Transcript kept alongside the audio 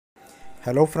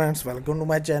Hello friends, welcome to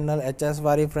my channel HS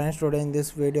Vari friends. Today in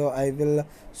this video I will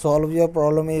solve your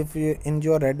problem if you in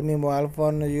your Redmi mobile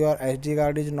phone your SD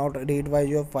card is not read by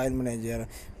your file manager.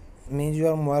 Means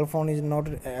your mobile phone is not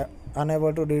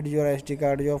unable to read your SD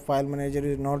card, your file manager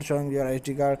is not showing your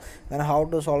SD card. Then how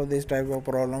to solve this type of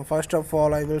problem? First of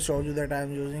all, I will show you that I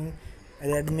am using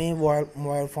Redmi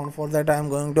mobile phone. For that I am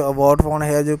going to about phone.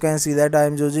 Here you can see that I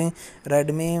am using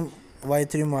Redmi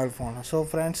Y3 mobile phone. So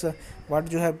friends,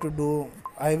 what you have to do,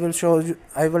 I will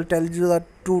tell you the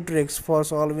two tricks for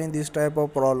solving this type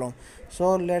of problem.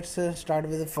 So let's start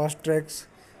with the first tricks.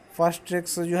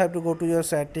 You have to go to your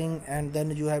setting and then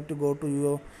you have to go to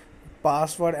your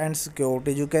password and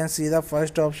security. You can see the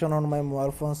first option on my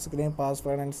mobile phone screen,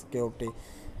 password and security.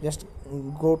 Just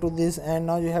go to this and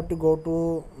now you have to go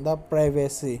to the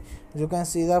privacy. You can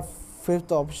see the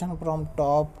fifth option from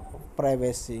top,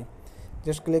 privacy.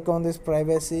 Just click on this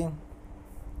privacy.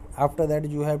 After that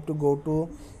you have to go to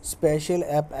special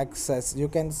app access. You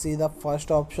can see the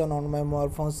first option on my mobile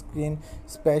phone screen,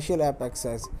 special app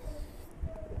access.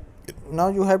 Now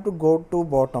you have to go to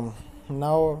bottom.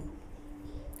 Now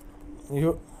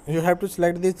you have to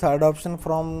select the third option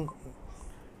from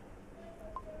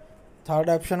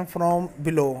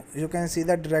below. You can see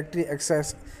the directory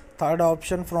access, third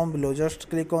option from below. Just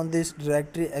click on this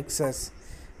directory access.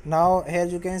 Now here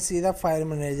you can see the file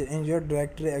manager in your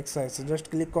directory access. Just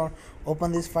click on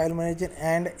open this file manager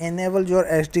and enable your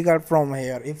SD card from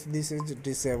here if this is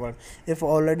disabled. If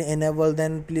already enabled,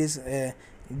 then please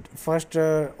first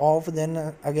off,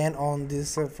 then again on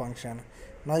this function.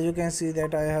 Now you can see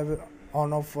that I have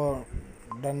on off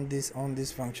done this on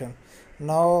this function.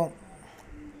 Now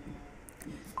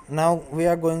we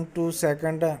are going to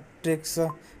second tricks.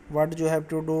 What you have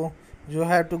to do, you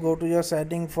have to go to your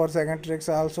setting for second tricks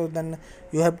also. Then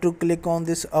you have to click on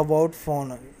this about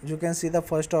phone. You can see the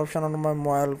first option on my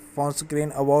mobile phone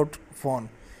screen, about phone.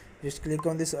 Just click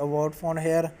on this about phone.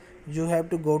 Here you have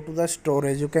to go to the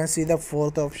storage. You can see the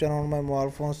fourth option on my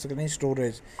mobile phone screen,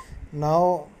 storage.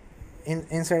 Now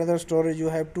inside the storage you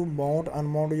have to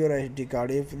unmount your SD card.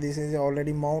 If this is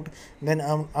already mount, then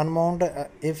unmount.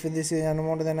 If this is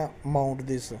unmount, then mount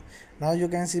this. Now you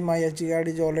can see my SD card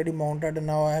is already mounted.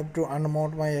 Now I have to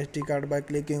unmount my SD card by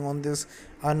clicking on this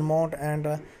unmount,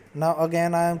 and now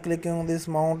again I am clicking on this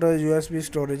mount USB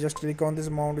storage. Just click on this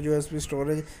mount USB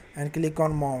storage and click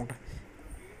on mount.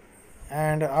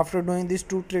 And after doing these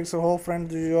two tricks, hope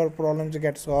friends your problems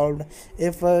get solved.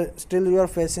 If still you are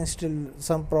facing still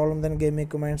some problem, then give me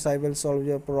comments, I will solve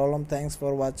your problem. Thanks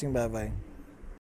for watching. Bye bye.